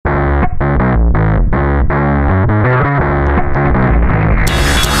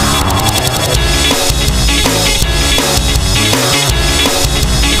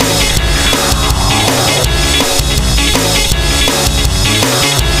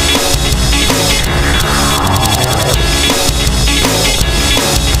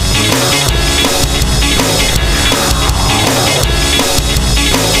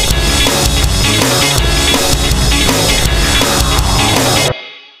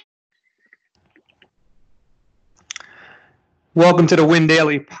Welcome to the Win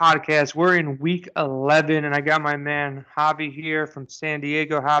Daily podcast. We're in week 11, and I got my man Javi here from San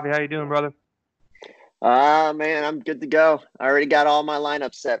Diego. Javi, how you doing, brother? Man, I'm good to go. I already got all my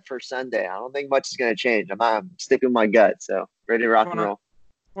lineup set for Sunday. I don't think much is going to change. I'm sticking with my gut, so ready to Just rock and wanna roll.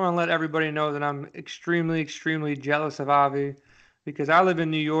 wanna let everybody know that I'm extremely jealous of Javi because I live in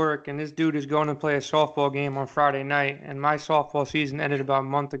New York, and this dude is going to play a softball game on Friday night, and my softball season ended about a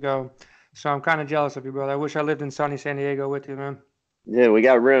month ago. So I'm kind of jealous of you, brother. I wish I lived in sunny San Diego with you, man. Yeah, we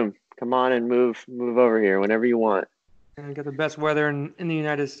got room. Come on and move over here whenever you want. And get the best weather in the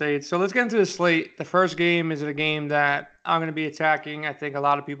United States. So let's get into the slate. The first game is a game that I'm going to be attacking. I think a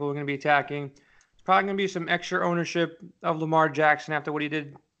lot of people are going to be attacking. It's probably going to be some extra ownership of Lamar Jackson after what he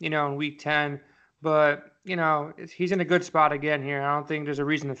did, in week 10. But, he's in a good spot again here. I don't think there's a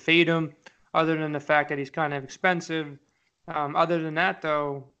reason to fade him other than the fact that he's kind of expensive. Other than that,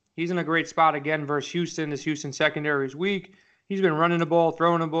 though, he's in a great spot again versus Houston. This Houston secondary is weak. He's been running the ball,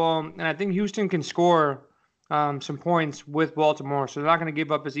 throwing the ball, and I think Houston can score some points with Baltimore. So they're not going to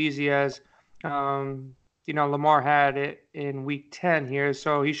give up as easy as Lamar had it in Week 10 here.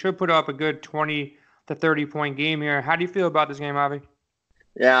 So he should put up a good 20 to 30 point game here. How do you feel about this game, Avi?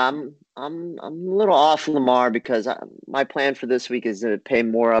 Yeah, I'm a little off Lamar because my plan for this week is to pay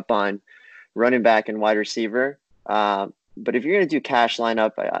more up on running back and wide receiver. But if you're going to do cash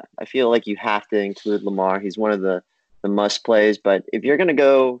lineup, I feel like you have to include Lamar. He's one of the must plays. But if you're going to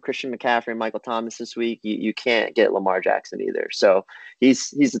go Christian McCaffrey and Michael Thomas this week, you can't get Lamar Jackson either. So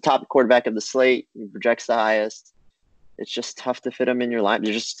he's the top quarterback of the slate. He projects the highest. It's just tough to fit him in your line.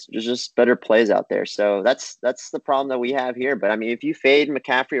 There's just better plays out there. So that's the problem that we have here. But I mean, if you fade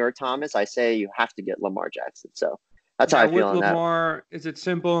McCaffrey or Thomas, I say you have to get Lamar Jackson. So that's how Now I feel with on that. Lamar, is it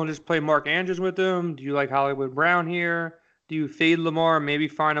simple and just play Mark Andrews with him? Do you like Hollywood Brown here? Do you fade Lamar, maybe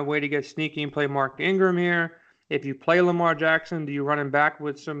find a way to get sneaky and play Mark Ingram here? If you play Lamar Jackson, do you run him back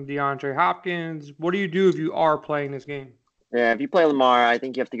with some DeAndre Hopkins? What do you do if you are playing this game? Yeah, if you play Lamar, I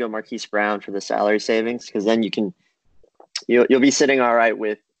think you have to go Marquise Brown for the salary savings because then you'll be sitting all right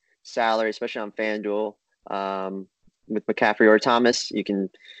with salary, especially on FanDuel. With McCaffrey or Thomas, you can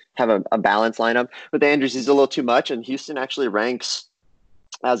have a balanced lineup. With Andrews, he's a little too much, and Houston actually ranks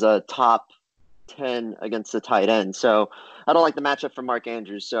as a top 10 against the tight end. So I don't like the matchup for Mark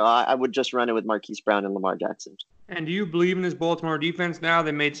Andrews. So I would just run it with Marquise Brown and Lamar Jackson. And do you believe in this Baltimore defense now?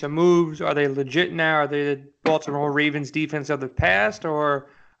 They made some moves. Are they legit now? Are they the Baltimore Ravens defense of the past, or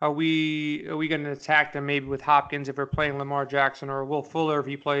are we going to attack them maybe with Hopkins if we're playing Lamar Jackson or Will Fuller if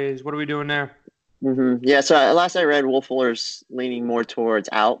he plays? What are we doing there? Yeah, so last I read, Will Fuller's leaning more towards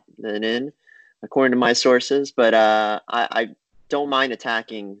out than in, according to my sources. But I don't mind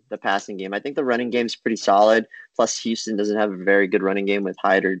attacking the passing game. I think the running game's pretty solid. Plus, Houston doesn't have a very good running game with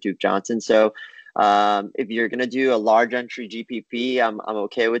Hyde or Duke Johnson. So if you're going to do a large entry GPP, I'm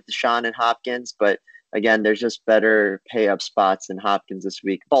okay with Deshaun and Hopkins. But again, there's just better pay up spots than Hopkins this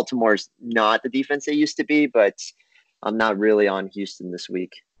week. Baltimore's not the defense they used to be, but I'm not really on Houston this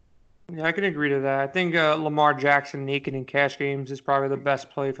week. Yeah, I can agree to that. I think Lamar Jackson naked in cash games is probably the best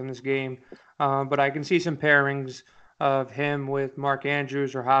play from this game. But I can see some pairings of him with Mark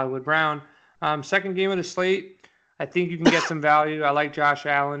Andrews or Hollywood Brown. Second game of the slate, I think you can get some value. I like Josh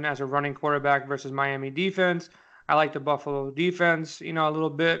Allen as a running quarterback versus Miami defense. I like the Buffalo defense, a little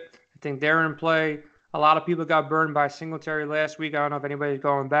bit. I think they're in play. A lot of people got burned by Singletary last week. I don't know if anybody's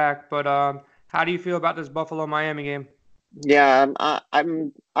going back, but how do you feel about this Buffalo Miami game? Yeah,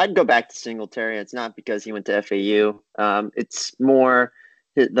 I'd go back to Singletary. It's not because he went to FAU. It's more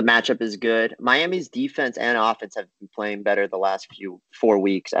the matchup is good. Miami's defense and offense have been playing better the last few 4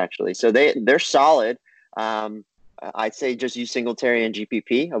 weeks actually. So they're solid. Um, I'd say just use Singletary and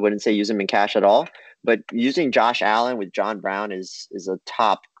GPP. I wouldn't say use him in cash at all. But using Josh Allen with John Brown is a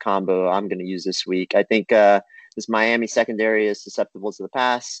top combo I'm going to use this week. I think this Miami secondary is susceptible to the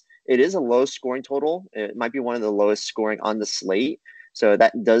pass. It is a low scoring total. It might be one of the lowest scoring on the slate. So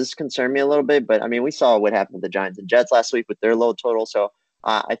that does concern me a little bit. But I mean, we saw what happened with the Giants and Jets last week with their low total. So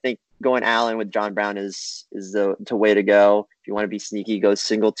I think going Allen with John Brown is the way to go. If you want to be sneaky, go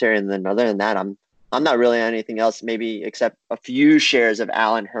Singletary. And then other than that, I'm not really on anything else, maybe except a few shares of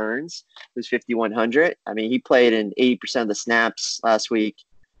Allen Hurns, who's 5,100. I mean, he played in 80% of the snaps last week.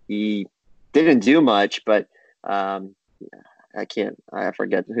 He didn't do much, but um, I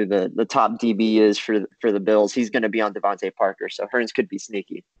forget who the top DB is for the Bills. He's going to be on Devontae Parker, so Hearns could be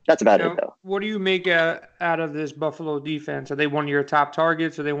sneaky. That's about it, though. What do you make out of this Buffalo defense? Are they one of your top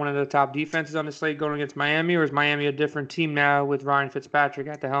targets? Are they one of the top defenses on the slate going against Miami, or is Miami a different team now with Ryan Fitzpatrick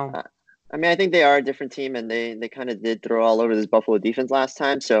at the helm? Uh, I mean, I think they are a different team, and they kind of did throw all over this Buffalo defense last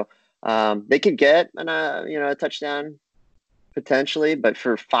time, so they could get a touchdown potentially, but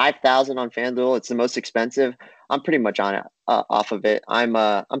for 5,000 on FanDuel, it's the most expensive. I'm pretty much on it off of it. I'm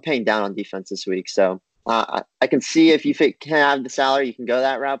paying down on defense this week, so I can see if you can have the salary, you can go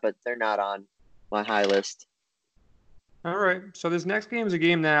that route, but they're not on my high list. All right. So this next game is a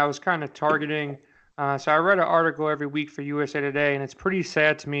game that I was kind of targeting. So I read an article every week for USA Today, and it's pretty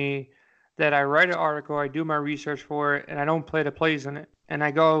sad to me that I write an article, I do my research for it, and I don't play the plays in it. And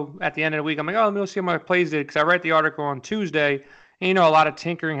I go at the end of the week, I'm like, oh, let me go see how my plays did, because I write the article on Tuesday. And a lot of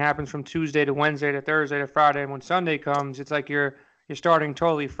tinkering happens from Tuesday to Wednesday to Thursday to Friday, and when Sunday comes, it's like you're starting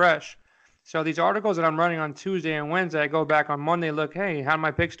totally fresh. So these articles that I'm running on Tuesday and Wednesday, I go back on Monday, look, hey, how did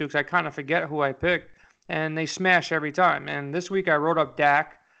my picks do? Because I kind of forget who I picked, and they smash every time. And this week I wrote up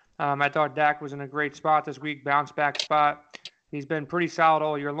Dak. I thought Dak was in a great spot this week, bounce back spot. He's been pretty solid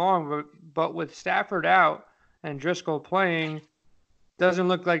all year long, but with Stafford out and Driscoll playing, doesn't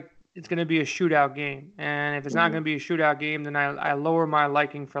look like it's going to be a shootout game. And if it's not going to be a shootout game, then I lower my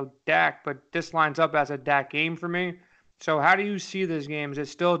liking for Dak. But this lines up as a Dak game for me. So how do you see this game? Is it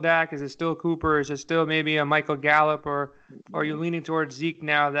still Dak? Is it still Cooper? Is it still maybe a Michael Gallup? Or are you leaning towards Zeke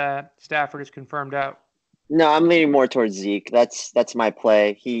now that Stafford is confirmed out? No, I'm leaning more towards Zeke. That's my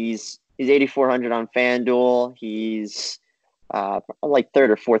play. He's 8,400 on FanDuel. He's like third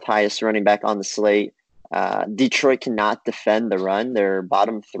or fourth highest running back on the slate. Detroit cannot defend the run. They're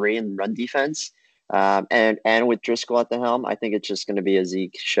bottom three in run defense. And with Driscoll at the helm, I think it's just going to be a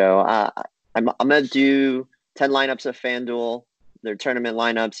Zeke show. I'm going to do 10 lineups of FanDuel. They're tournament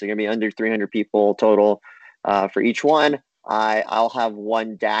lineups. They're going to be under 300 people total for each one. I'll have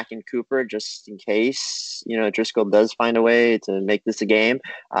one Dak and Cooper just in case, Driscoll does find a way to make this a game.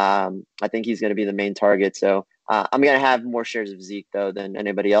 I think he's going to be the main target. So I'm going to have more shares of Zeke, though, than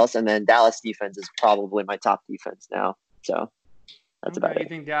anybody else. And then Dallas defense is probably my top defense now. So that's about You it.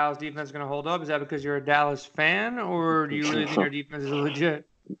 think Dallas defense is going to hold up? Is that because you're a Dallas fan, or do you really think their defense is legit?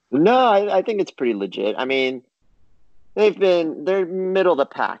 No, I think it's pretty legit. I mean, they're middle of the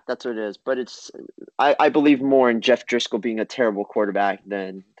pack. That's what it is. But I believe more in Jeff Driscoll being a terrible quarterback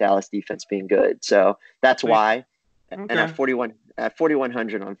than Dallas defense being good. So that's Wait, why. And okay. at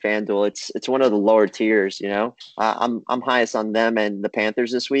 4,100 on FanDuel, it's one of the lower tiers. I'm highest on them and the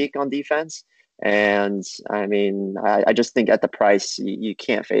Panthers this week on defense. And I mean, I just think at the price, you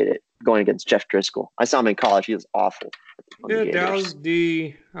can't fade it going against Jeff Driscoll. I saw him in college. He was awful on the Yeah, Dallas Gators.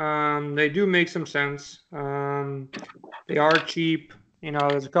 D, they do make some sense. They are cheap.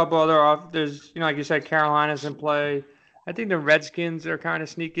 There's a couple other off. There's, like you said, Carolina's in play. I think the Redskins are kind of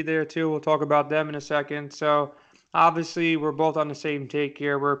sneaky there too. We'll talk about them in a second. So obviously, we're both on the same take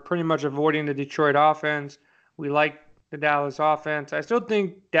here. We're pretty much avoiding the Detroit offense. We like the Dallas offense. I still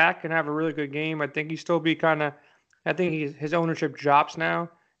think Dak can have a really good game. I think he still be kind of. I think his ownership drops now.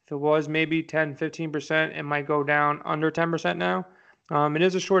 If it was maybe 10, 15%, it might go down under 10% now. It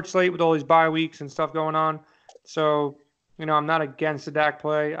is a short slate with all these bye weeks and stuff going on. So, I'm not against the Dak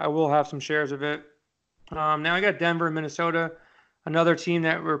play. I will have some shares of it. Now I got Denver and Minnesota, another team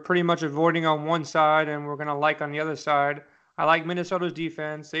that we're pretty much avoiding on one side and we're going to like on the other side. I like Minnesota's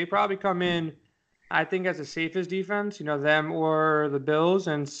defense. They probably come in, I think, as the safest defense, them or the Bills.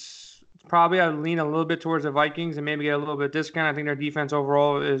 And probably I'd lean a little bit towards the Vikings and maybe get a little bit discount. I think their defense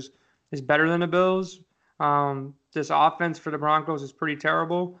overall is better than the Bills. This offense for the Broncos is pretty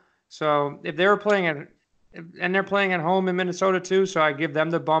terrible. So if they were playing and they're playing at home in Minnesota too, so I give them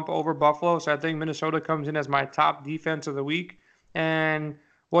the bump over Buffalo. So I think Minnesota comes in as my top defense of the week. And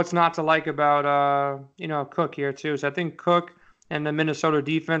what's not to like about Cook here too? So I think Cook and the Minnesota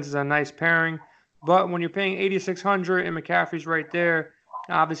defense is a nice pairing. But when you're paying 8,600 and McCaffrey's right there,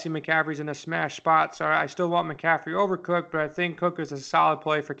 obviously McCaffrey's in a smash spot. So I still want McCaffrey over Cook, but I think Cook is a solid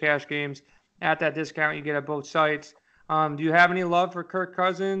play for cash games at that discount you get at both sites. Do you have any love for Kirk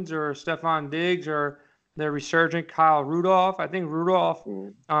Cousins or Stephon Diggs or the resurgent Kyle Rudolph? I think Rudolph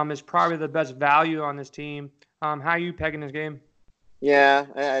Mm. is probably the best value on this team. How are you pegging this game? Yeah,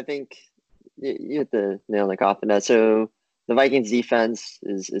 I think you hit the nail on the coffin there. So the Vikings defense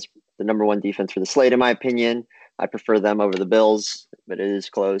is the number one defense for the slate, in my opinion. I prefer them over the Bills, but it is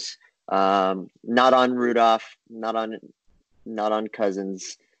close. Not on Rudolph, not on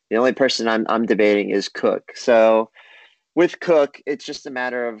Cousins. The only person I'm debating is Cook. So with Cook, it's just a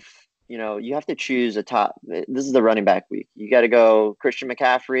matter of, you have to choose a top. This is the running back week. You got to go Christian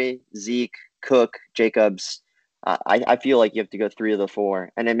McCaffrey, Zeke, Cook, Jacobs. I feel like you have to go three of the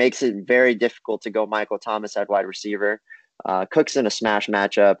four, and it makes it very difficult to go Michael Thomas at wide receiver. Cook's in a smash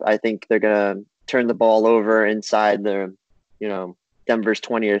matchup. I think they're going to turn the ball over inside Denver's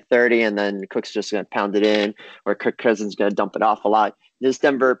 20 or 30, and then Cook's just going to pound it in, or Kirk Cousins going to dump it off a lot. this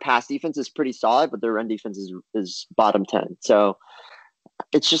Denver pass defense is pretty solid, but their run defense is bottom 10. So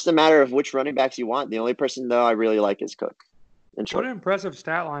it's just a matter of which running backs you want. The only person though I really like is Cook. What an impressive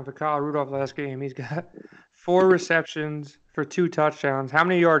stat line for Kyle Rudolph last game. He's got 4 receptions for 2 touchdowns. How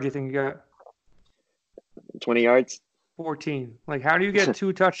many yards do you think he got? 20 yards. 14. Like, how do you get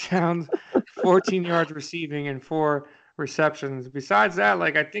 2 touchdowns, 14 yards receiving, and 4 receptions? Besides that,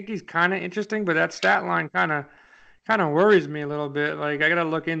 like, I think he's kind of interesting, but that stat line kind of worries me a little bit. Like, I got to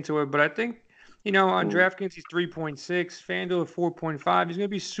look into it. But I think, on DraftKings, he's 3.6, FanDuel at 4.5. He's going to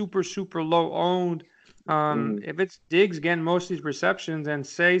be super, super low owned. If it's Diggs getting most of these receptions and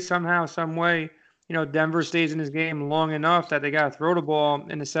say somehow, some way, Denver stays in this game long enough that they got to throw the ball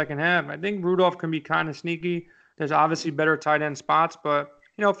in the second half, I think Rudolph can be kind of sneaky. There's obviously better tight end spots, but,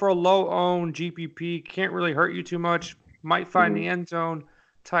 for a low-owned GPP, can't really hurt you too much. Might find the end zone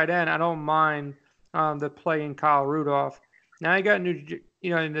tight end. I don't mind the play in Kyle Rudolph. Now you got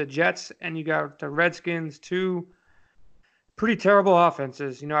the Jets and you got the Redskins, 2 pretty terrible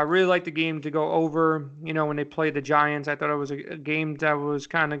offenses. I really like the game to go over, when they played the Giants. I thought it was a game that was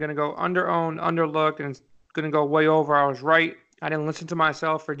kind of going to go under-owned, underlooked, and it's going to go way over. I was right. I didn't listen to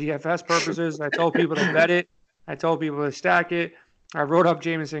myself for DFS purposes. I told people to bet it. I told people to stack it. I wrote up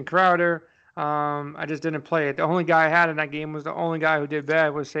Jamison Crowder. I just didn't play it. The only guy I had in that game was the only guy who did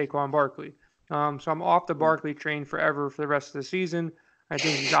bad was Saquon Barkley. So I'm off the Barkley train forever for the rest of the season. I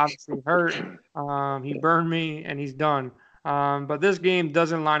think he's obviously hurt. He burned me, and he's done. But this game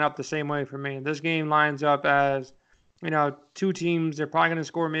doesn't line up the same way for me. This game lines up as, 2 teams. They're probably going to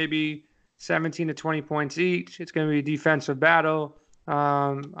score maybe 17 to 20 points each. It's going to be a defensive battle.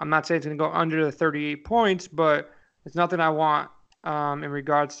 I'm not saying it's going to go under the 38 points, but it's nothing I want in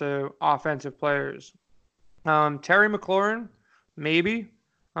regards to offensive players. Terry McLaurin, maybe.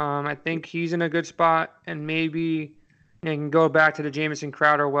 I think he's in a good spot, and maybe he can go back to the Jamison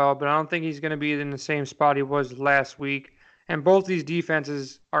Crowder well, but I don't think he's going to be in the same spot he was last week. And both these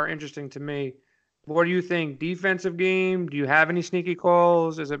defenses are interesting to me. What do you think? Defensive game? Do you have any sneaky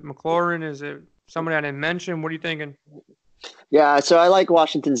calls? Is it McLaurin? Is it somebody I didn't mention? What are you thinking? Yeah, so I like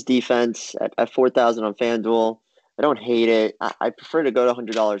Washington's defense at 4,000 on FanDuel. I don't hate it. I prefer to go to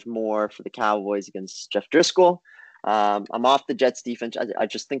 $100 more for the Cowboys against Jeff Driscoll. I'm off the Jets defense. I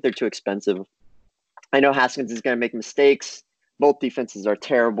just think they're too expensive. I know Haskins is going to make mistakes. Both defenses are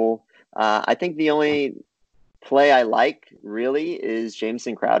terrible. I think the only play I like really is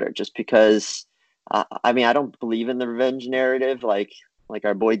Jamison Crowder, just because I don't believe in the revenge narrative like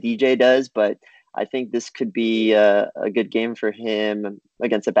our boy DJ does, but I think this could be a good game for him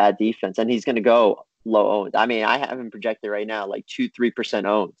against a bad defense, and he's going to go low owned. I have him projected right now like 2-3%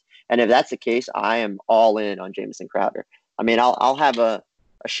 owned, and if that's the case, I am all in on Jamison Crowder. I'll have a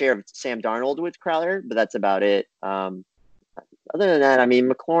share of Sam Darnold with Crowder, but that's about it. Other than that,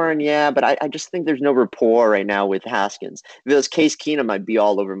 McLaurin, yeah, but I just think there's no rapport right now with Haskins. If it was Case Keenum, I'd be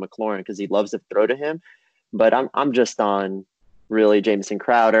all over McLaurin because he loves to throw to him. But I'm just on really Jamison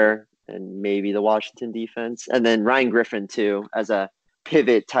Crowder and maybe the Washington defense, and then Ryan Griffin too as a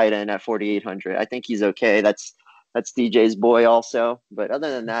pivot tight end at 4,800. I think he's okay. That's DJ's boy also. But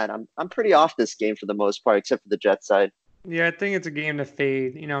other than that, I'm pretty off this game for the most part, except for the Jets side. Yeah, I think it's a game to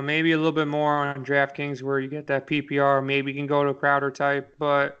fade. Maybe a little bit more on DraftKings where you get that PPR. Maybe you can go to a Crowder type,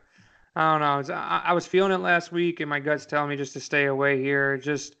 but I don't know. I was feeling it last week, and my gut's telling me just to stay away here.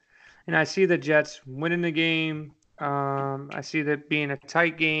 I see the Jets winning the game. I see that being a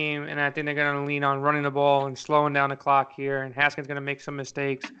tight game, and I think they're going to lean on running the ball and slowing down the clock here. And Haskins going to make some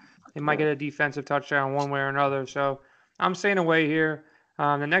mistakes. They might get a defensive touchdown one way or another. So I'm staying away here.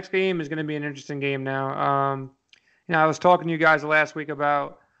 The next game is going to be an interesting game now. I was talking to you guys last week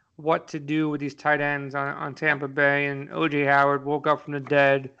about what to do with these tight ends on Tampa Bay, and O.J. Howard woke up from the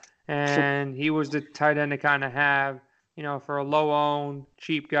dead, and he was the tight end to kind of have, for a low-owned,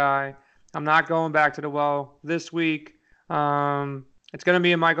 cheap guy. I'm not going back to the well this week. It's going to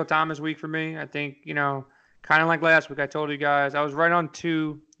be a Michael Thomas week for me. I think, kind of like last week, I told you guys, I was right on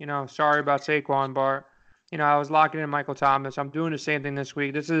 2, sorry about Saquon, but, I was locking in Michael Thomas. I'm doing the same thing this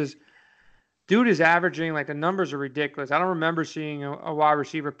week. Dude is averaging, the numbers are ridiculous. I don't remember seeing a wide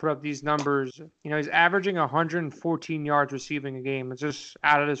receiver put up these numbers. He's averaging 114 yards receiving a game. It's just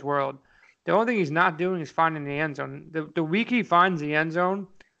out of this world. The only thing he's not doing is finding the end zone. The week he finds the end zone,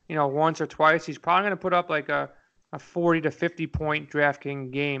 once or twice, he's probably going to put up a 40 to 50 point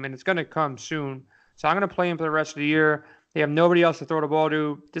DraftKings game, and it's going to come soon. So I'm going to play him for the rest of the year. They have nobody else to throw the ball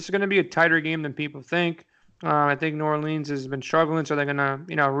to. This is going to be a tighter game than people think. I think New Orleans has been struggling, so they're going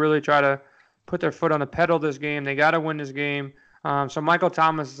to, really try to put their foot on the pedal this game. They got to win this game. So Michael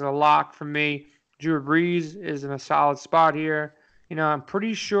Thomas is a lock for me. Drew Brees is in a solid spot here. I'm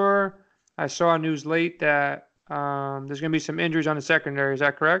pretty sure I saw news late that there's going to be some injuries on the secondary. Is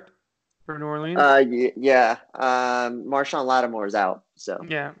that correct for New Orleans? Yeah. Marshawn Lattimore is out, so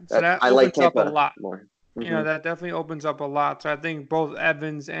Yeah. So that I like opens up a Tampa lot. more. Hmm. That definitely opens up a lot. So I think both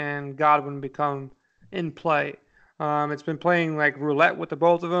Evans and Godwin become in play. It's been playing like roulette with the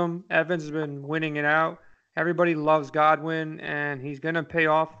both of them. Evans has been winning it out. Everybody loves Godwin, and he's going to pay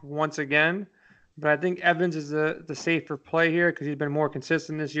off once again. But I think Evans is the safer play here because he's been more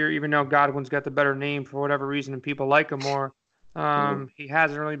consistent this year, even though Godwin's got the better name for whatever reason and people like him more. Hmm. He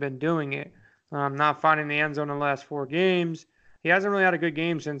hasn't really been doing it. Not finding the end zone in the last 4 games. He hasn't really had a good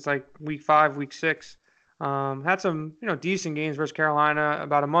game since like week 5, week 6. Had some, decent games versus Carolina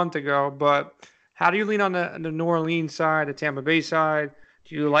about a month ago. But how do you lean on the New Orleans side, the Tampa Bay side?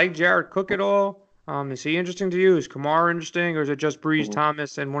 Do you like Jared Cook at all? Is he interesting to you? Is Kamara interesting, or is it just Breeze Hmm.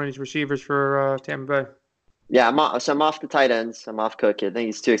 Thomas and one of these receivers for Tampa Bay? Yeah, I'm off the tight ends. I'm off Cook. I think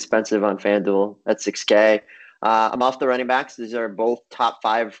he's too expensive on FanDuel at 6K. I'm off the running backs. These are both top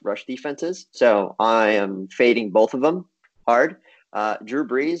 5 rush defenses, so I am fading both of them hard. Drew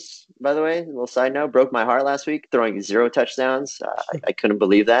Brees, by the way, a little side note, broke my heart last week, throwing 0 touchdowns. I couldn't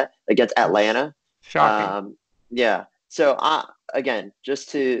believe that against Atlanta. Shocking. Um, yeah. So again,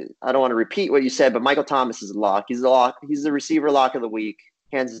 I don't want to repeat what you said, but Michael Thomas is a lock. He's a lock. He's the receiver lock of the week,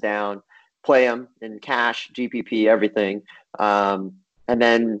 hands down. Play him in cash, GPP, everything. And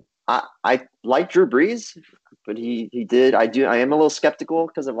then I like Drew Brees, but he did. I am a little skeptical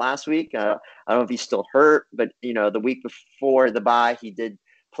because of last week. I don't know if he's still hurt, but the week before the bye, he did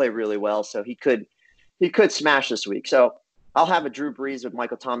play really well, so he could smash this week. So I'll have a Drew Brees with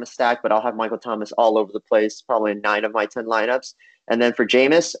Michael Thomas stack, but I'll have Michael Thomas all over the place, probably in 9 of my 10 lineups. And then for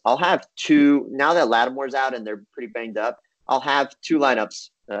Jameis, I'll have two. Now that Lattimore's out and they're pretty banged up, I'll have 2 lineups.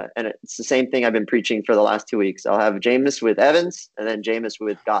 And it's the same thing I've been preaching for the last 2 weeks. I'll have Jameis with Evans and then Jameis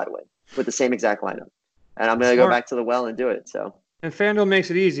with Godwin with the same exact lineup. And I'm going to go Smart. back to the well and do it. So, And FanDuel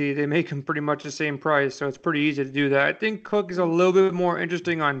makes it easy. They make him pretty much the same price, so it's pretty easy to do that. I think Cook is a little bit more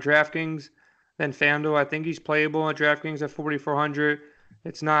interesting on DraftKings than FanDuel. I think he's playable at DraftKings at 4,400.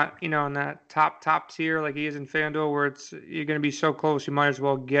 It's not, in that top tier like he is in FanDuel, where you're going to be so close you might as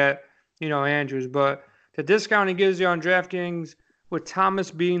well get, Andrews. But the discount he gives you on DraftKings, with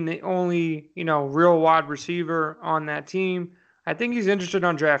Thomas being the only, real wide receiver on that team, I think he's interested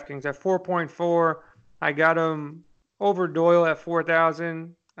on DraftKings at 4.4. I got him over Doyle at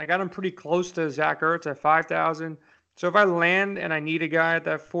 4,000. I got him pretty close to Zach Ertz at 5,000. So if I land and I need a guy at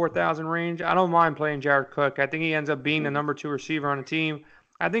that 4,000 range, I don't mind playing Jared Cook. I think he ends up being the number 2 receiver on the team.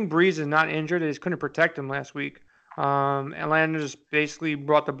 I think Breeze is not injured. They just couldn't protect him last week. Atlanta just basically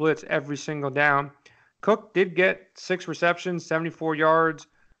brought the blitz every single down. Cook did get 6 receptions, 74 yards.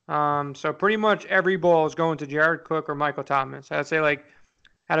 So pretty much every ball is going to Jared Cook or Michael Thomas. I'd say like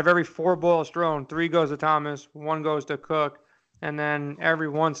out of every 4 balls thrown, 3 goes to Thomas, 1 goes to Cook, and then every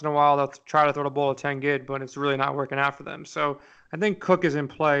once in a while they'll try to throw the ball to Tenn, but it's really not working out for them. So I think Cook is in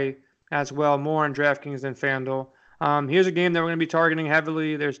play as well, more on DraftKings than FanDuel. Here's a game that we're going to be targeting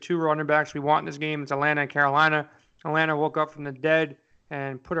heavily. There's 2 running backs we want in this game. It's Atlanta and Carolina. Atlanta woke up from the dead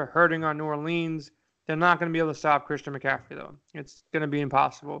and put a hurting on New Orleans. They're not going to be able to stop Christian McCaffrey, though. It's going to be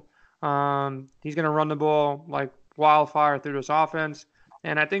impossible. He's going to run the ball like wildfire through this offense.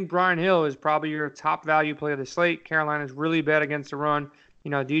 And I think Brian Hill is probably your top value play of the slate. Carolina's really bad against the run.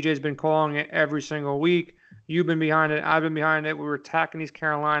 DJ's been calling it every single week. You've been behind it. I've been behind it. We were attacking these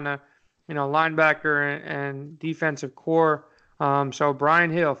Carolina, linebacker and defensive core. So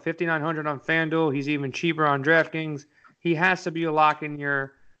Brian Hill, 5,900 on FanDuel. He's even cheaper on DraftKings. He has to be a lock in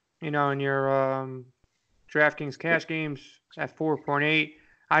your, DraftKings cash games at 4.8.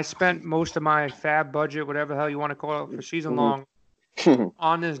 I spent most of my fab budget, whatever the hell you want to call it, for season long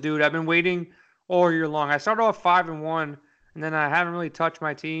on this dude. I've been waiting all year long. I started off 5-1, and then I haven't really touched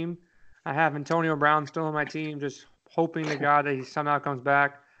my team. I have Antonio Brown still on my team, just hoping to God that he somehow comes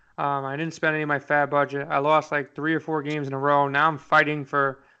back. I didn't spend any of my fab budget. I lost like 3 or 4 games in a row. Now I'm fighting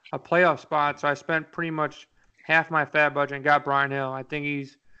for a playoff spot, so I spent pretty much half my fab budget and got Brian Hill. I think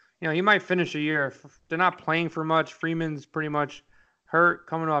he might finish the year. If they're not playing for much. Freeman's pretty much hurt,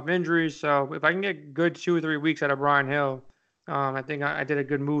 coming off injuries. So if I can get good 2 or 3 weeks out of Brian Hill, I think I did a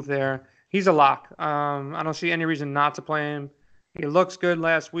good move there. He's a lock. I don't see any reason not to play him. He looks good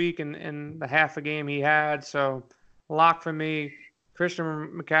last week in the half a game he had. So lock for me. Christian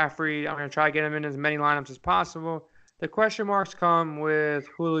McCaffrey, I'm going to try to get him in as many lineups as possible. The question marks come with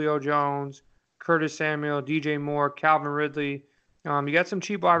Julio Jones, Curtis Samuel, DJ Moore, Calvin Ridley. You got some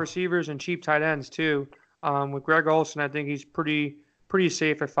cheap wide receivers and cheap tight ends too. With Greg Olsen, I think he's pretty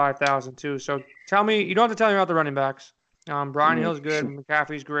safe at 5,000 too. So tell me, you don't have to tell me about the running backs. Brian Mhm. Hill's good.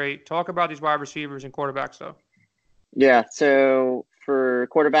 McCaffrey's great. Talk about these wide receivers and quarterbacks, though. Yeah, so for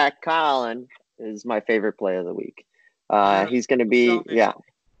quarterback, Kyle Allen is my favorite play of the week. Really? He's going to Sell be, me. yeah,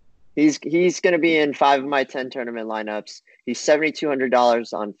 he's going to be in 5 of my 10 tournament lineups. He's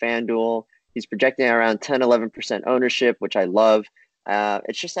 $7,200 on FanDuel. He's projecting around 10, 11% ownership, which I love.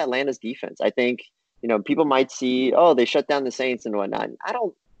 It's just Atlanta's defense. I think, people might see, oh, they shut down the Saints and whatnot. I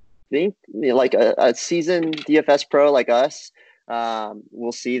don't think, like a seasoned DFS pro like us,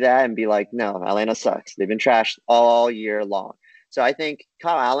 will see that and be like, no, Atlanta sucks. They've been trashed all year long. So I think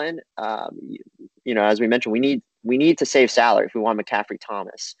Kyle Allen, as we mentioned, we need to save salary if we want McCaffrey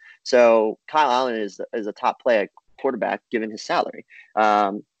Thomas. So Kyle Allen is a top play at quarterback given his salary,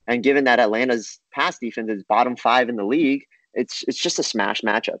 and given that Atlanta's pass defense is bottom 5 in the league, it's just a smash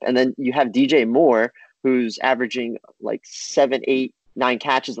matchup. And then you have DJ Moore, who's averaging like 7, 8, 9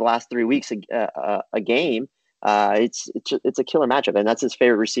 catches the last 3 weeks a game. It's a killer matchup, and that's his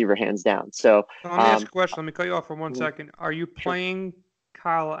favorite receiver hands down. So So let me ask a question. Let me cut you off for one mhm, second. Are you sure. playing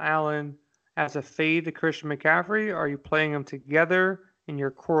Kyle Allen as a fade to Christian McCaffrey? Are you playing them together in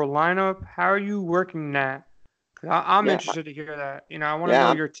your core lineup? How are you working that? 'Cause I'm Yeah, interested to hear that. I want to yeah, know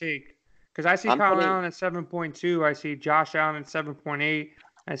I'm your take. Because I see I'm Kyle putting Allen at 7.2. I see Josh Allen at 7.8.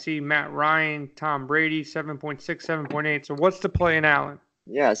 I see Matt Ryan, Tom Brady, 7.6, 7.8. So what's the play in Allen?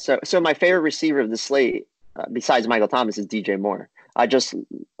 Yeah, so my favorite receiver of the slate, besides Michael Thomas, is DJ Moore. I just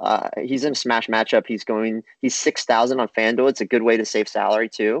he's in a smash matchup. He's 6,000 on FanDuel. It's a good way to save salary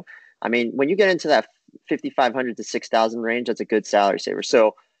too. I mean, when you get into that 5,500 to 6,000 range, that's a good salary saver.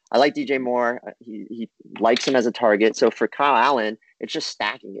 So I like DJ Moore. He likes him as a target. So for Kyle Allen, it's just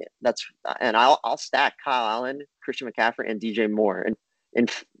stacking it. And I'll stack Kyle Allen, Christian McCaffrey, and DJ Moore.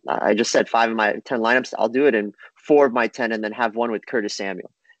 And I just said 5 of my 10 lineups. I'll do it in 4 of my 10, and then have one with Curtis Samuel.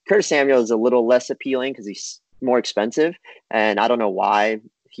 Curtis Samuel is a little less appealing because he's more expensive, and I don't know why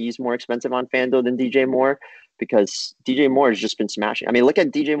he's more expensive on FanDuel than DJ Moore, because DJ Moore has just been smashing. I mean, look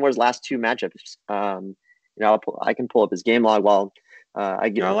at DJ Moore's last 2 matchups. I can pull up his game log while I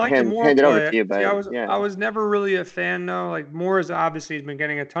like the Moore hand it over to play. you. See, I But was yeah, I was never really a fan though. Like Moore is obviously has been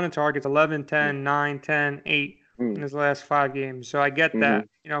getting a ton of targets, 11, 10, 9, 10, 8 in mm-hmm, his last 5 games. So I get mm-hmm,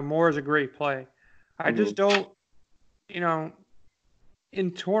 that. Moore is a great play. I mm-hmm. just don't, you know,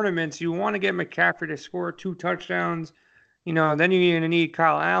 in tournaments you want to get McCaffrey to score 2 touchdowns. Then you're going to need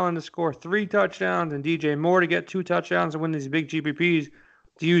Kyle Allen to score 3 touchdowns and DJ Moore to get 2 touchdowns and win these big GPPs.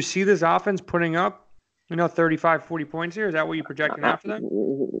 Do you see this offense putting up, 35, 40 points here? Is that what you're projecting Uh, out for them?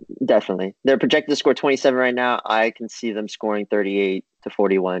 Definitely. They're projected to score 27 right now. I can see them scoring 38 to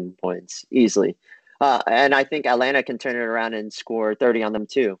 41 points easily. And I think Atlanta can turn it around and score 30 on them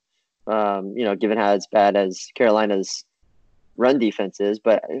too. Given how as bad as Carolina's run defense is.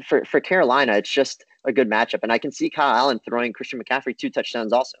 But for Carolina, it's just a good matchup. And I can see Kyle Allen throwing Christian McCaffrey 2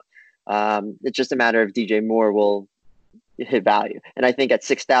 touchdowns also. It's just a matter of DJ Moore will hit value. And I think at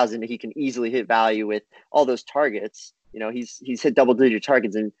 6,000, he can easily hit value with all those targets. He's hit double-digit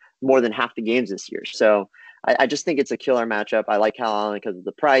targets in more than half the games this year. So I just think it's a killer matchup. I like Kyle Allen because of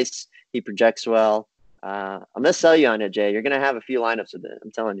the price. He projects well. I'm gonna sell you on it, Jay. You're gonna have a few lineups with it.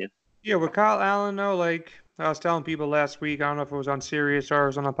 I'm telling you. Yeah, with Kyle Allen, though, like I was telling people last week, I don't know if it was on Sirius or it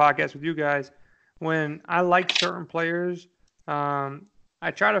was on a podcast with you guys, when I like certain players, um, I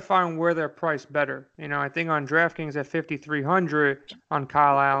try to find where they're priced better. I think on DraftKings at 5,300 on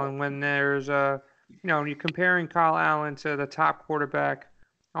Kyle Allen, when there's when you're comparing Kyle Allen to the top quarterback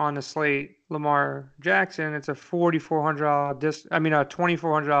on the slate, Lamar Jackson, it's a a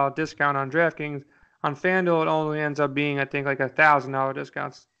 $2,400 discount on DraftKings. On FanDuel, it only ends up being, I think, like $1,000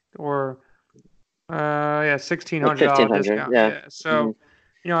 discounts or yeah, sixteen Like hundred dollar 1,500. discount. Yeah. Yeah. Hmm. So,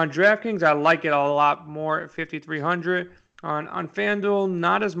 on DraftKings, I like it a lot more at 5,300. On FanDuel,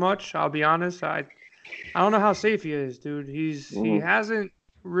 not as much. I'll be honest. I don't know how safe he is, dude. He Hmm. hasn't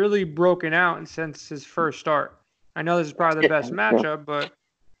really broken out since his first start. I know this is probably the Yeah. best Yeah. matchup, but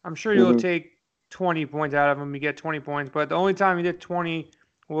I'm sure you'll Hmm. take 20 points out of him. You get 20 points, but the only time he did 20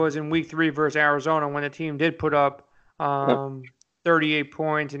 was in Week 3 versus Arizona when the team did put up Yep. um, 38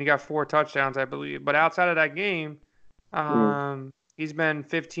 points and he got 4 touchdowns, I believe. But outside of that game, Hmm. he's been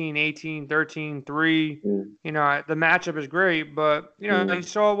 15, 18, 13, 3. Hmm. The matchup is great, but you Hmm.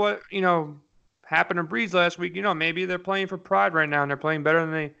 saw what happened to Breeze last week. Maybe they're playing for pride right now and they're playing better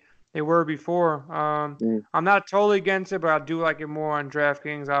than they were before. Hmm. I'm not totally against it, but I do like it more on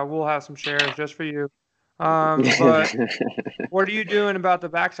DraftKings. I will have some shares just for you. But what are you doing about the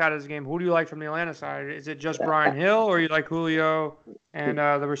backside of this game? Who do you like from the Atlanta side? Is it just Brian Hill, or you like Julio and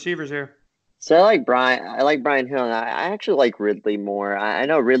the receivers here? So I like Brian Hill, and I actually like Ridley more. I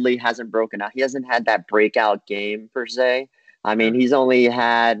know Ridley hasn't broken out. He hasn't had that breakout game per se. I Yeah. mean, he's only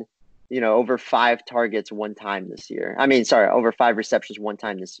had, over 5 targets one time this year. I mean, sorry, over 5 receptions one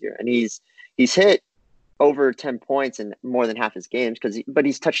time this year. And he's hit over 10 points in more than half his games but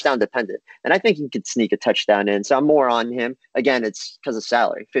he's touchdown dependent. And I think he could sneak a touchdown in. So I'm more on him. Again, it's because of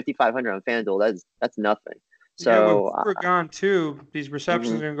salary. 5,500 on FanDuel, that's nothing. Yeah, with So, Hoover gone too, these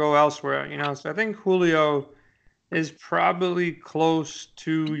receptions mhm, are gonna go elsewhere. So I think Julio is probably close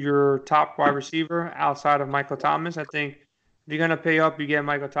to your top wide receiver outside of Michael Thomas. I think if you're gonna pay up, you get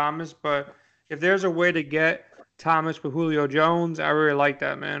Michael Thomas. But if there's a way to get Thomas with Julio Jones, I really like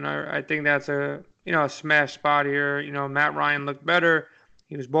that, man. I think that's a smash spot here. Matt Ryan looked better.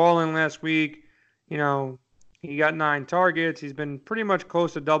 He was balling last week. You know, he got 9 targets. He's been pretty much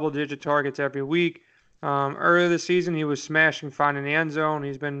close to double-digit targets every week. Earlier this season, he was smashing, finding the end zone.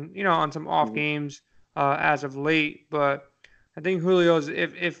 He's been, on some off mhm, games as of late. But I think Julio's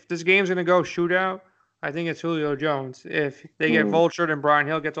if this game's gonna go shootout, I think it's Julio Jones. If they get mhm, vultured and Brian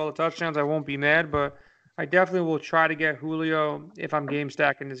Hill gets all the touchdowns, I won't be mad. But I definitely will try to get Julio if I'm game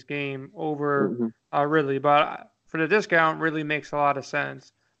stacking this game over mhm. Ridley. But for the discount, Ridley makes a lot of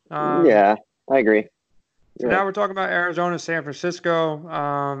sense. Um, Yeah, I agree. so You're right. now we're talking about Arizona, San Francisco.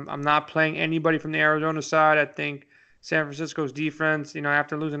 I'm not playing anybody from the Arizona side. I think San Francisco's defense,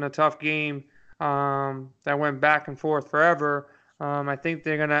 after losing a tough game that went back and forth forever, I think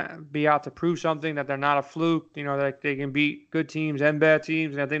they're gonna be out to prove something that they're not a fluke. That they can beat good teams and bad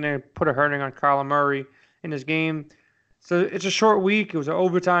teams. And I think they put a hurting on Kyler Murray in this game. So it's a short week. It was an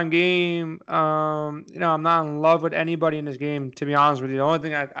overtime game. I'm not in love with anybody in this game, to be honest with you. The only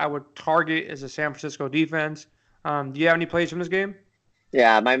thing I would target is the San Francisco defense. Do you have any plays from this game?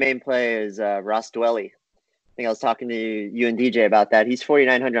 Yeah, my main play is Ross Dwelly. I think I was talking to you and DJ about that. He's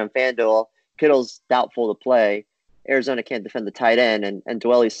 4,900 on FanDuel. Kittle's doubtful to play. Arizona can't defend the tight end, and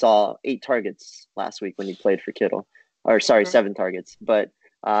Dwelly saw 8 targets last week when he played for Kittle. Or, sorry, Okay. 7 targets. But,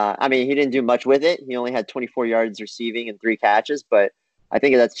 I mean, he didn't do much with it. He only had 24 yards receiving and 3 catches, but I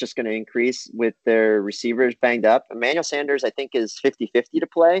think that's just going to increase with their receivers banged up. Emmanuel Sanders, I think, is 50-50 to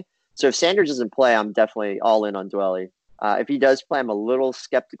play. So if Sanders doesn't play, I'm definitely all in on Dwelly. If he does play, I'm a little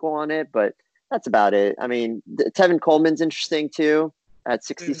skeptical on it, but that's about it. I mean, Tevin Coleman's interesting too at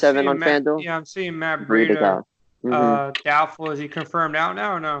 67 on FanDuel. I'm seeing Matt Breed Breida out. Mm-hmm. doubtful. Is he confirmed out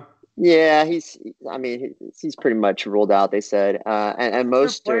now or no? Yeah, I mean, he's pretty much ruled out. They said, and It's a good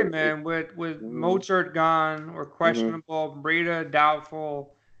most play, are. man. With Mm-hmm, Mozart gone or mm-hmm, questionable, Breida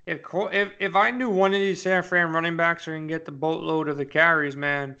doubtful. If I knew one of these San Fran running backs are gonna get the boatload of the carries,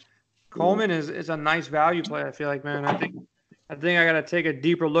 man, mm-hmm, Coleman is a nice value play. I feel like, man. I think I got to take a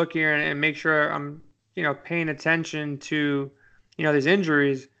deeper look here and make sure I'm paying attention to these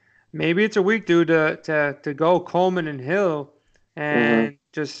injuries. Maybe it's a week, dude, to go Coleman and Hill and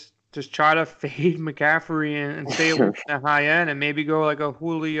just try to fade McCaffrey and stay away mm-hmm. from the high end and maybe go like a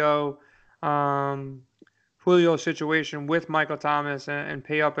um, Julio situation with Michael Thomas and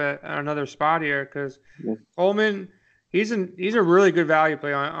pay up at another spot here because Coleman. He's a really good value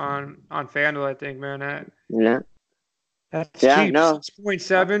play on FanDuel, I think, man. Yeah, That's yeah, cheap. no,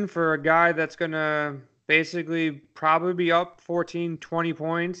 6.7 for a guy that's going to basically probably be up 14, 20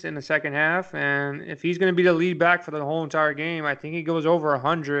 points in the second half. And if he's going to be the lead back for the whole entire game, I think he goes over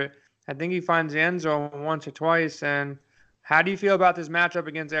 100. I think he finds the end zone once or twice. And how do you feel about this matchup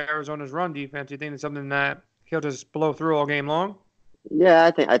against Arizona's run defense? Do you think it's something that he'll just blow through all game long? yeah,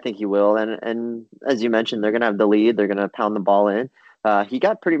 I think he will. And as you mentioned, they're gonna have the lead. They're gonna pound the ball in. He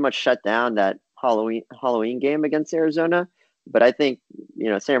got pretty much shut down that Halloween game against Arizona, but I think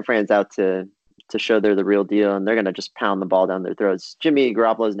San Fran's out to show they're the real deal, and they're gonna just pound the ball down their throats. Jimmy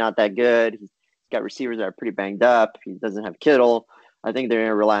Garoppolo is not that good. He's got receivers that are pretty banged up. He doesn't have Kittle. I think they're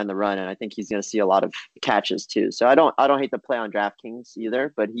gonna rely on the run, and I think he's gonna see a lot of catches too. So I don't hate to play on DraftKings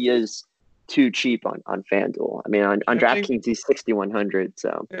either, but he is too cheap on FanDuel. I mean, on I think DraftKings, he's 6,100.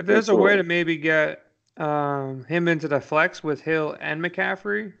 So if there's it's a a way little. to maybe get him into the flex with Hill and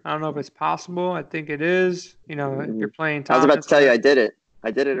McCaffrey, I don't know if it's possible. I think it is. If you're Mhm. playing I was about to Thomas, tell you, I did it.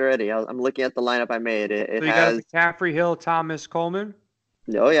 I did it already. I'm looking at the lineup I made. It so you got a has, McCaffrey, Hill, Thomas, Coleman.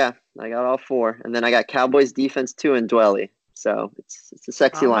 oh yeah, I got all four, and then I got Cowboys defense too and Dwelly. So it's a I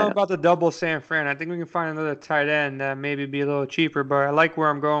sexy don't know lineup. about the double San Fran. I think we can find another tight end that maybe be a little cheaper, but I like where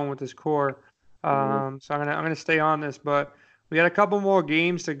I'm going with this core. Hmm. So I'm gonna stay on this, but we got a couple more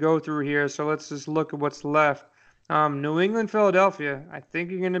games to go through here. So let's just look at what's left. New England, Philadelphia. I think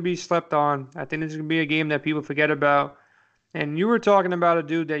you're gonna be slept on. I think this is gonna be a game that people forget about. And you were talking about a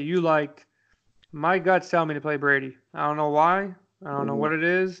dude that you liked. My guts tell me to play Brady. I don't know why. I don't know Hmm. what it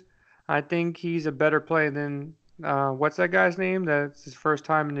is. I think he's a better play than what's that guy's name? That's his first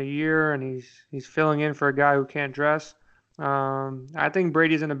time in the year, and he's filling in for a guy who can't dress. I think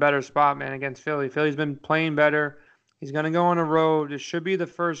Brady's in a better spot, man, against Philly. Philly's been playing better. He's gonna go on the road. This should be the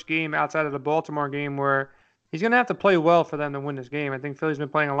first game outside of the Baltimore game where he's gonna have to play well for them to win this game. I think Philly's been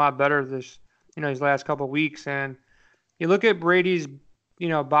playing a lot better these last couple of weeks. And you look at Brady's,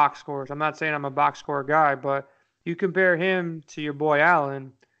 box scores. I'm not saying I'm a box score guy, but you compare him to your boy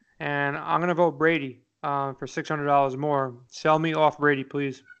Allen, and I'm gonna vote Brady for $600 more. Sell me off Brady,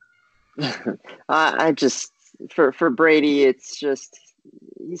 please. I just for Brady, it's just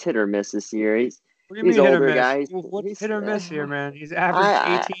he's hit or miss this year. What do you He's mean hit or older miss? guy. What's hit or miss here, man? He's I, averaged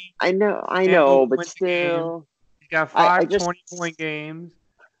I 18 I handle know, but points a game. still, He's got I five just 20-point games.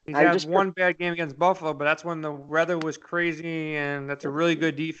 He's I had just pref- one bad game against Buffalo, but that's when the weather was crazy, and that's a really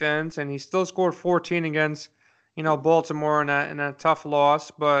good defense. And he still scored 14 against, Baltimore in a tough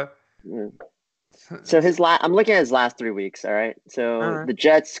loss. But So I'm looking at his last 3 weeks. All right. all So right, the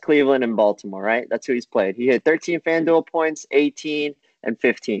Jets, Cleveland, and Baltimore. Right. That's who he's played. He had 13 FanDuel points, 18 and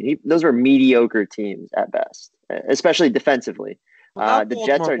 15. Those were mediocre teams at best, especially defensively. well, not The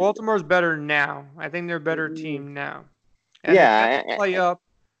Jets Baltimore. are. Baltimore's better now. I think they're a better team now. And the Jets Yeah. play up.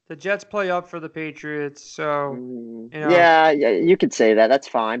 The Jets play up for the Patriots, so you know. Yeah, yeah, you could say that. That's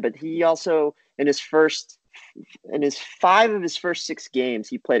fine. But he also, in his 5 of his first 6 games,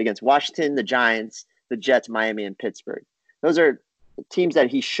 he played against Washington, the Giants, the Jets, Miami, and Pittsburgh. Those are teams that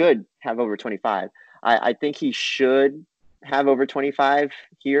he should have over 25. I think he should have over 25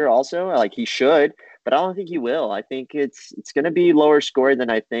 here also. Like he should, but I don't think he will. I think it's going to be lower scored than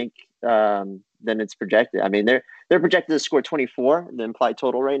I think than it's projected. I mean, they're projected to score 24, the implied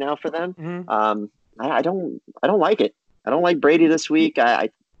total right now for them. Mhm. I don't like it. I don't like Brady this week. I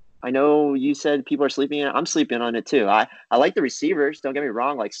know you said people are sleeping on it. I'm sleeping on it too. I like the receivers. Don't get me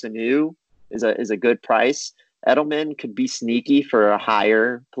wrong. Like Sanu is a good price. Edelman could be sneaky for a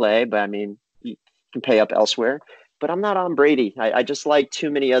higher play, but I mean you can pay up elsewhere. But I'm not on Brady. I just like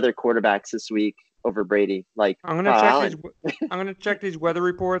too many other quarterbacks this week over Brady, like I'm gonna Kyle check these. Allen. I'm gonna check these weather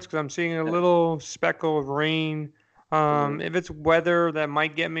reports because I'm seeing a little speckle of rain. Mhm. If it's weather, that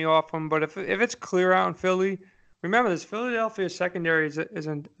might get me off them. But if it's clear out in Philly, remember this Philadelphia secondary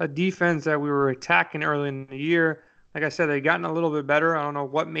isn't a defense that we were attacking early in the year. Like I said, they've gotten a little bit better. I don't know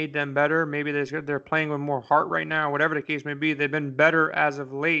what made them better. Maybe they're playing with more heart right now. Whatever the case may be, they've been better as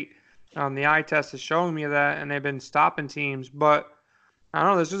of late. The eye test is showing me that, and they've been stopping teams. But I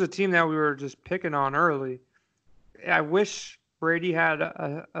don't know. This was a team that we were just picking on early. I wish Brady had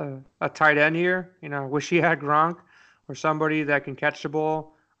a tight end here. I wish he had Gronk or somebody that can catch the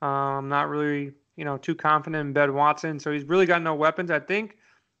ball. I'm not really, too confident in Ben Watson. So he's really got no weapons. I think,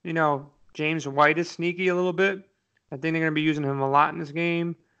 James White is sneaky a little bit. I think they're going to be using him a lot in this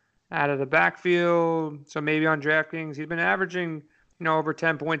game out of the backfield. So maybe on DraftKings, he's been averaging, over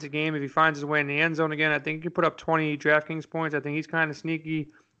 10 points a game. If he finds his way in the end zone again, I think he could put up 20 DraftKings points. I think he's kind of sneaky,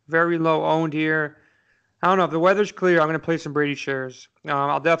 very low owned here. I don't know. If the weather's clear, I'm going to play some Brady shares.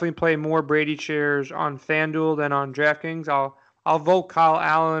 I'll definitely play more Brady shares on FanDuel than on DraftKings. I'll vote Kyle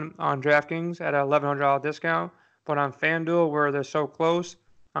Allen on DraftKings at a $1,100 discount, but on FanDuel where they're so close,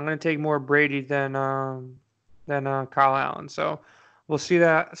 I'm going to take more Brady than Kyle Allen. So we'll see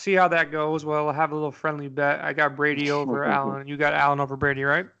how that goes. Well, I'll have a little friendly bet. I got Brady over Allen. You got Allen over Brady,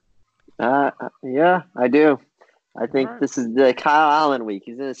 right? Yeah, I do. I All think right. this is the Kyle Allen week.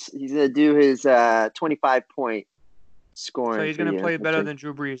 He's gonna do his 25 point So scoring he's for going to you, play which better is than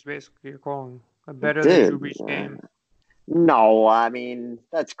Drew Brees, basically. You're calling a better than Drew dude. Brees game. No, I mean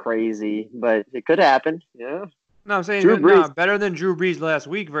that's crazy, but it could happen. Yeah, No, I'm saying Drew no, Brees. better than Drew Brees last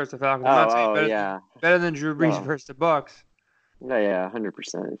week versus the Falcons. I'm not saying Oh, yeah. better than Drew Brees No, versus the Bucks. no, yeah,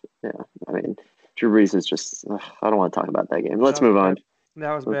 100%. Yeah, I mean Drew Brees is just. Ugh, I don't want to talk about that game. That Let's was move on. bad.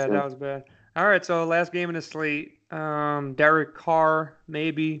 That was Let's. bad. That was bad. All right, so last game in the slate. Derek Carr,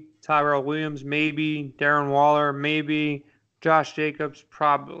 maybe. Tyrell Williams, maybe. Darren Waller, maybe. Josh Jacobs,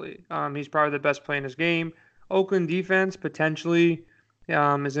 probably. He's probably the best play in this game. Oakland defense potentially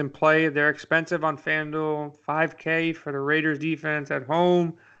is in play. They're expensive on FanDuel. 5K for the Raiders defense at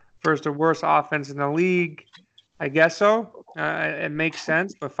home versus the worst offense in the league. I guess so. It makes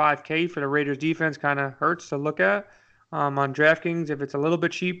sense, but 5K for the Raiders defense kind of hurts to look at. On DraftKings, if it's a little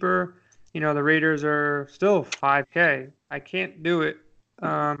bit cheaper, the Raiders are still 5K. I can't do it.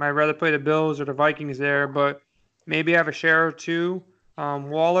 I'd rather play the Bills or the Vikings there, but maybe have a share or two.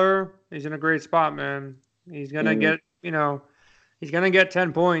 Waller, he's in a great spot, man. He's gonna Mm, get, he's gonna get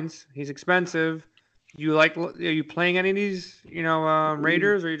 10 points. He's expensive. Are you playing any of these,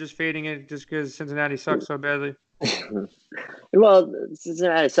 Raiders, or are you just fading it just because Cincinnati sucks so badly? Well,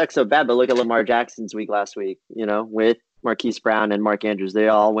 Cincinnati sucks so bad, but look at Lamar Jackson's week last week. With Marquise Brown and Mark Andrews, they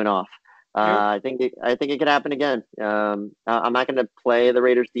all went off. Yep. I think it could happen again. I'm not going to play the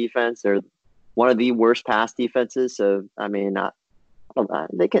Raiders defense. They're one of the worst pass defenses. So I mean,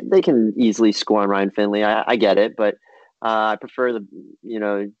 they can easily score on Ryan Finley. I get it, but I prefer the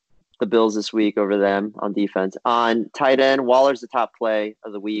Bills this week over them on defense. On tight end, Waller's the top play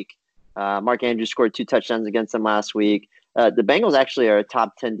of the week. Mark Andrews scored 2 touchdowns against them last week. The Bengals actually are a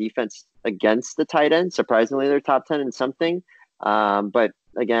top 10 defense against the tight end. Surprisingly, they're top 10 in something. But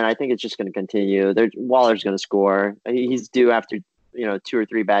again, I think it's just going to continue. Waller's going to score. He's due after 2 or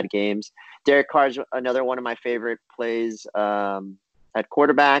 3 bad games. Derek Carr's another one of my favorite plays at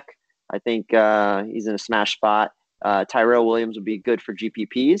quarterback. I think he's in a smash spot. Tyrell Williams would be good for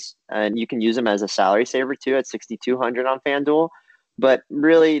GPPs, and you can use him as a salary saver too at 6,200 on FanDuel. But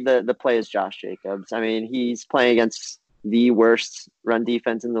really, the play is Josh Jacobs. I mean, he's playing against the worst run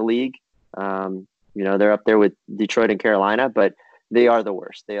defense in the league. They're up there with Detroit and Carolina, but they are the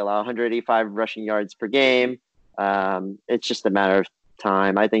worst. They allow 185 rushing yards per game. It's just a matter of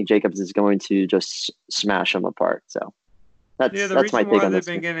time. I think Jacobs is going to just smash them apart. So that's my take on this.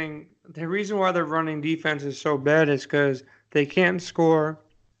 The reason why their running defense is so bad is because they can't score.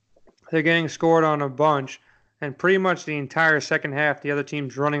 They're getting scored on a bunch, and pretty much the entire second half, the other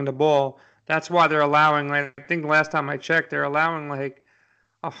team's running the ball. That's why they're allowing, like, I think last time I checked, they're allowing like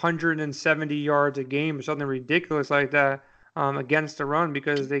 170 yards a game or something ridiculous like that against the run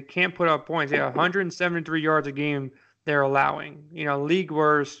because they can't put up points. Yeah, 173 yards a game they're allowing. League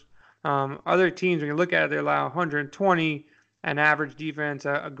worst. Other teams, when you look at it, they allow 120. An average defense,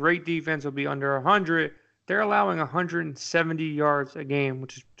 a great defense will be under 100. They're allowing 170 yards a game,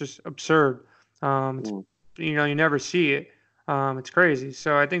 which is just absurd. You never see it. It's crazy.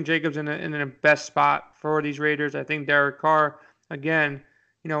 So I think Jacobs in the best spot for these Raiders. I think Derek Carr, again,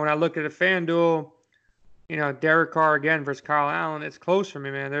 when I look at a FanDuel, Derek Carr again versus Kyle Allen, it's close for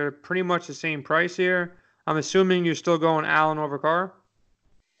me, man. They're pretty much the same price here. I'm assuming you're still going Allen over Carr?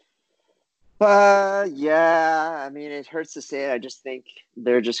 Yeah. I mean, it hurts to say it. I just think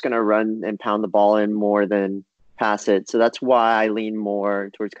they're just going to run and pound the ball in more than pass it. So that's why I lean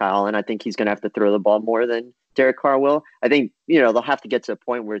more towards Kyle. And I think he's going to have to throw the ball more than Derek Carr will. I think, they'll have to get to a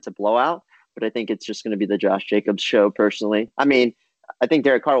point where it's a blowout, but I think it's just going to be the Josh Jacobs show personally. I mean, I think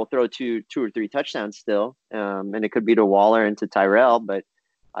Derek Carr will throw two or three touchdowns still. And it could be to Waller and to Tyrell, but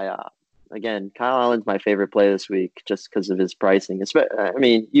again, Kyle Allen's my favorite play this week just because of his pricing. I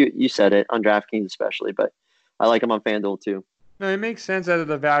mean, you said it on DraftKings especially, but I like him on FanDuel too. No, it makes sense out of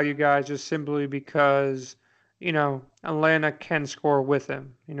the value guys just simply because, Atlanta can score with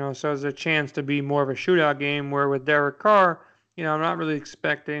him. So there's a chance to be more of a shootout game where with Derek Carr, I'm not really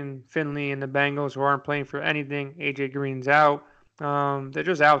expecting Finley and the Bengals who aren't playing for anything. AJ Green's out. They're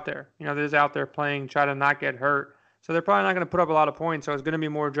just out there. They're just out there playing, try to not get hurt. So they're probably not going to put up a lot of points. So it's going to be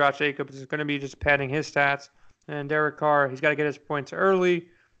more Josh Jacobs. It's going to be just padding his stats. And Derek Carr, he's got to get his points early.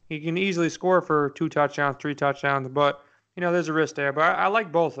 He can easily score for 2 touchdowns, 3 touchdowns. But, there's a risk there. But I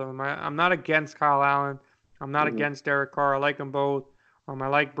like both of them. I'm not against Kyle Allen. I'm not against Derek Carr. I like them both. I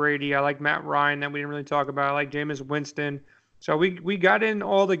like Brady. I like Matt Ryan that we didn't really talk about. I like Jameis Winston. So we got in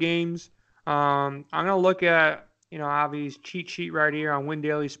all the games. I'm going to look at, Avi's cheat sheet right here on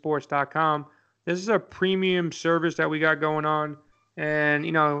WinDailySports.com. This is a premium service that we got going on. And,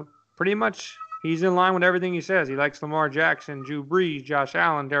 pretty much he's in line with everything he says. He likes Lamar Jackson, Drew Brees, Josh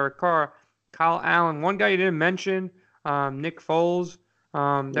Allen, Derek Carr, Kyle Allen. One guy you didn't mention, Nick Foles.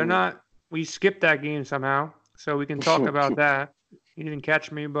 We skipped that game somehow, so we can talk about that. You didn't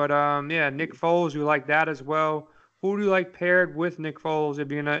catch me, but Nick Foles, you like that as well. Who do you like paired with Nick Foles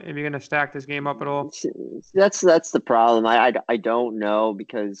if you're gonna stack this game up at all? That's the problem. I don't know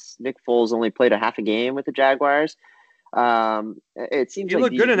because Nick Foles only played a half a game with the Jaguars. It seems he like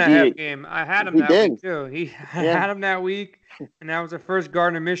looked good in that half game. I had him that week too. I had him that week, and that was the first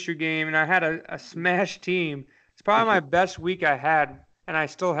Gardner Minshew game, and I had a smash team. It's probably my best week I had, and I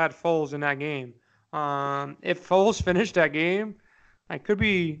still had Foles in that game. If Foles finished that game, I could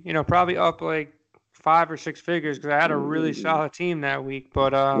be, probably up like 5 or 6 figures because I had a really solid team that week.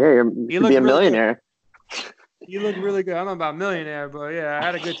 But you could be a millionaire. He looked really good. I don't know about millionaire, but yeah, I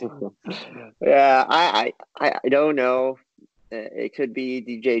had a good team. Yeah, I don't know. It could be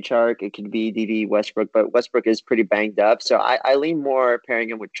DJ Chark. It could be DD Westbrook, but Westbrook is pretty banged up. So I lean more pairing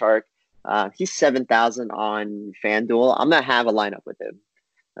him with Chark. He's 7,000 on FanDuel. I'm going to have a lineup with him.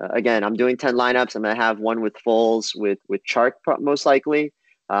 Again, I'm doing 10 lineups. I'm going to have one with Foles, with Chark most likely.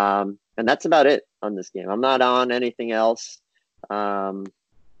 And And that's about it on this game. I'm not on anything else. Um,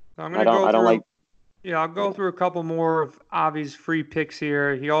 So I'm I gonna don't go I don't through. like. Yeah, I'll go Yeah. through a couple more of Avi's free picks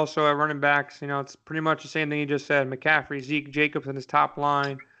here. He also at running backs, it's pretty much the same thing he just said. McCaffrey, Zeke, Jacobs in his top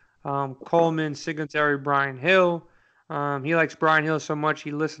line. Coleman, Singletary, Brian Hill. He likes Brian Hill so much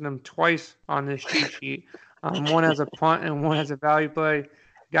he listed him twice on this cheat sheet. One as a punt and one as a value play.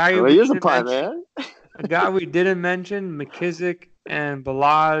 Guy Well, we here's a didn't punt, mention, man. a guy we didn't mention, McKissick and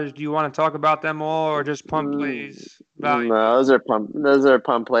Balaj. Do you want to talk about them all or just punt plays, value No, plays? those are pump. Those are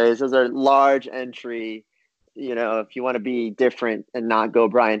pump plays. Those are large entry. If you want to be different and not go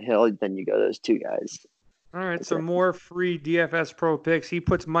Brian Hill, then you go those two guys. All right, That's so it. more free DFS Pro picks. He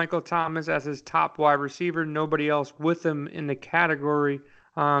puts Michael Thomas as his top wide receiver. Nobody else with him in the category.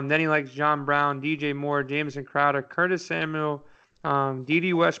 Then he likes John Brown, DJ Moore, Jameson Crowder, Curtis Samuel,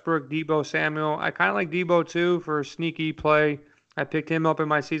 D.D. Westbrook, Debo Samuel. I kind of like Debo too for a sneaky play. I picked him up in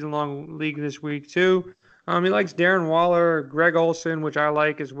my season-long league this week too. He likes Darren Waller, Greg Olson, which I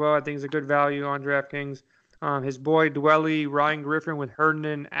like as well. I think he's a good value on DraftKings. His boy Dwelly, Ryan Griffin with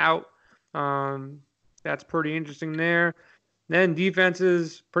Herndon out. Um, that's pretty interesting there. Then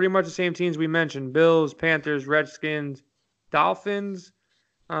defenses, pretty much the same teams we mentioned: Bills, Panthers, Redskins, Dolphins.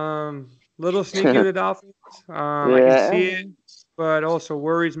 Little sneaky with the Dolphins. I can Yeah. see it, but also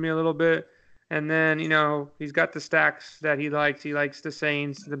worries me a little bit. And then, he's got the stacks that he likes. He likes the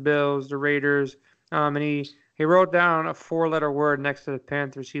Saints, the Bills, the Raiders. And he wrote down a four-letter word next to the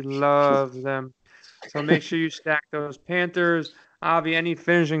Panthers. He loves them. So make sure you stack those Panthers. Avi, any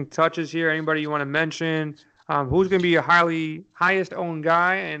finishing touches here? Anybody you want to mention? Who's going to be your highest owned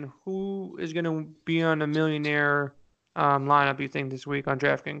guy, and who is going to be on a millionaire lineup? You think this week on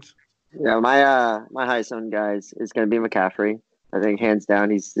DraftKings? Yeah, my highest owned guys is going to be McCaffrey. I think hands down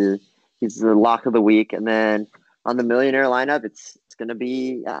he's the lock of the week. And then on the millionaire lineup, it's going to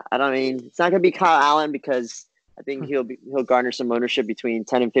be I don't mean it's not going to be Kyle Allen because I think he'll garner some ownership between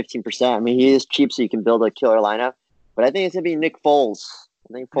 10 and 15%. I mean he is cheap, so you can build a killer lineup. But I think it's going to be Nick Foles.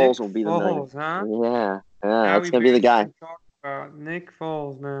 I think Nick Foles will be the million. Foles, huh? Yeah, Now that's we going to be the basically guy. talked about Nick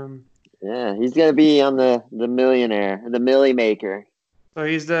Foles, man. Yeah, he's going to be on the millionaire, the millie maker. So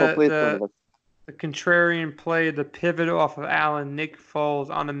he's Hopefully it's one of us. the contrarian play, the pivot off of Allen, Nick Foles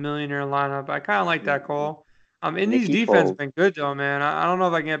on the millionaire lineup. I kind of like that call. Indy's Nicky defense has Foles. been good though, man. I don't know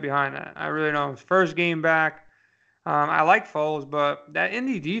if I can get behind that. I really don't. His first game back, I like Foles, but that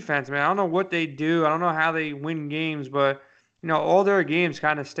Indy defense, man, I don't know what they do. I don't know how they win games, but all their games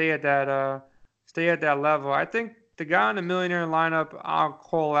kind of stay at that level. I think the guy in the millionaire lineup, I'll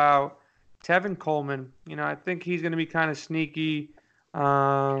call out Tevin Coleman. I think he's going to be kind of sneaky.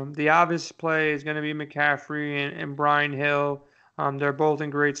 The obvious play is going to be McCaffrey and Brian Hill. They're both in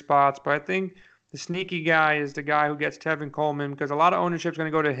great spots, but I think the sneaky guy is the guy who gets Tevin Coleman because a lot of ownership is going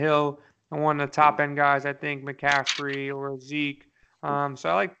to go to Hill and one of the top end guys. I think McCaffrey or Zeke. So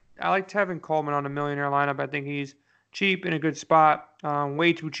I like Tevin Coleman on the millionaire lineup. I think he's cheap in a good spot.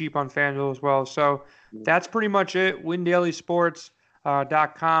 Way too cheap on FanDuel as well. So that's pretty much it.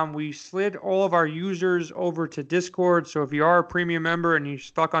 WinDailySports.com. We slid all of our users over to Discord. So if you are a premium member and you're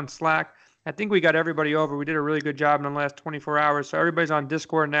stuck on Slack, I think we got everybody over. We did a really good job in the last 24 hours. So everybody's on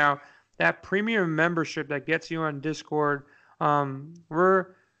Discord now. That premium membership that gets you on Discord, I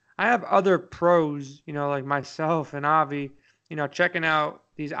have other pros, like myself and Avi, checking out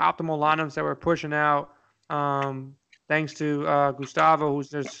these optimal lineups that we're pushing out. Thanks to Gustavo,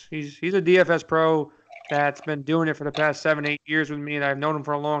 he's a DFS pro that's been doing it for the past 7, 8 years with me. And I've known him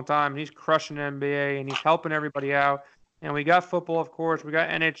for a long time. And he's crushing the NBA and he's helping everybody out. And we got football, of course. We got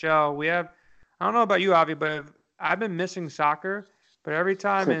NHL. I don't know about you, Avi, but I've been missing soccer. But every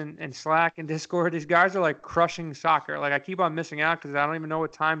time in Slack and Discord, these guys are like crushing soccer. Like I keep on missing out because I don't even know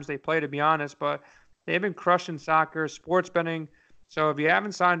what times they play, to be honest. But they've been crushing soccer, sports betting. So if you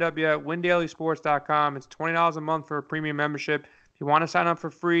haven't signed up yet, windailysports.com. It's $20 a month for a premium membership. If you want to sign up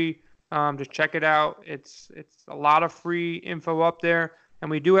for free, just check it out. It's a lot of free info up there. And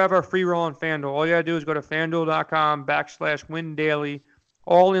we do have our free roll on FanDuel. All you got to do is go to fanduel.com/windaily,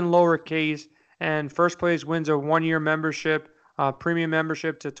 all in lowercase. And first place wins a 1-year membership, premium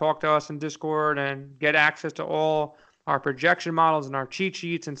membership to talk to us in Discord and get access to all our projection models and our cheat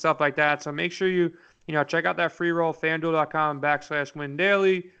sheets and stuff like that. So make sure you check out that free roll,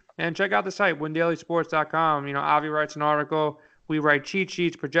 fanduel.com/windaily, and check out the site, windailysports.com. Avi writes an article. We write cheat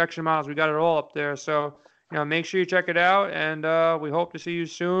sheets, projection models. We got it all up there. So, make sure you check it out, and we hope to see you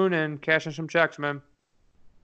soon and cash in some checks, man.